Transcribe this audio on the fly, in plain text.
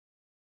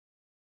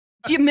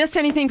Do you miss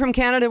anything from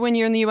Canada when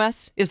you're in the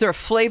U.S.? Is there a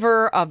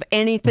flavor of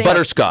anything?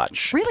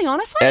 Butterscotch. Really,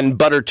 honestly? And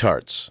butter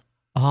tarts.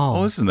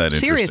 Oh, isn't that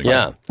interesting? Seriously?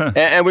 Yeah.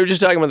 And we were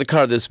just talking about the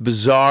car, this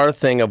bizarre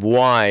thing of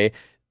why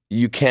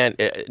you can't,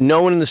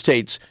 no one in the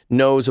States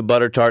knows a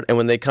butter tart, and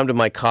when they come to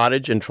my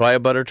cottage and try a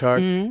butter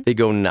tart, they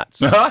go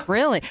nuts.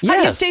 Really? Yeah.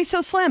 How do you stay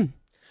so slim?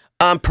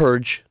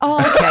 Purge. Oh,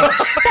 okay.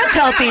 That's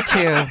healthy,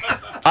 too.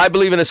 I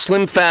believe in a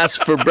slim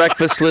fast for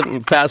breakfast,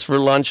 slim fast for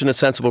lunch, and a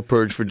sensible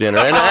purge for dinner.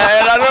 And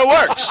I know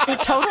it works.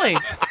 Totally.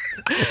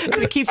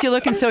 It keeps you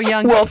looking so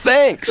young. Well,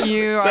 thanks.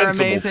 You are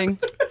amazing.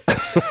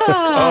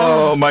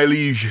 Oh, my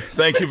liege.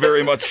 Thank you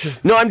very much.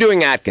 No, I'm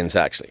doing Atkins,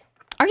 actually.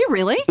 Are you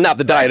really? Not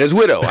the diet as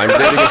widow. I'm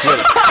dating as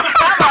widow.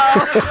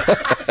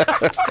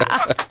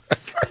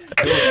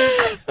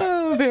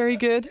 Oh, very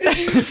good.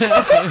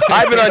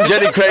 I've been on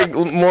Jenny Craig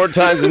more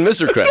times than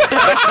Mr. Craig. Good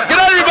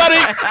night, everybody.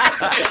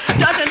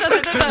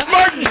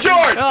 Martin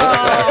Short.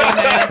 Oh,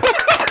 man.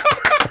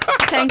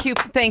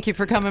 Thank you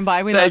for coming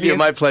by. We love you. Thank you.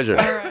 My pleasure.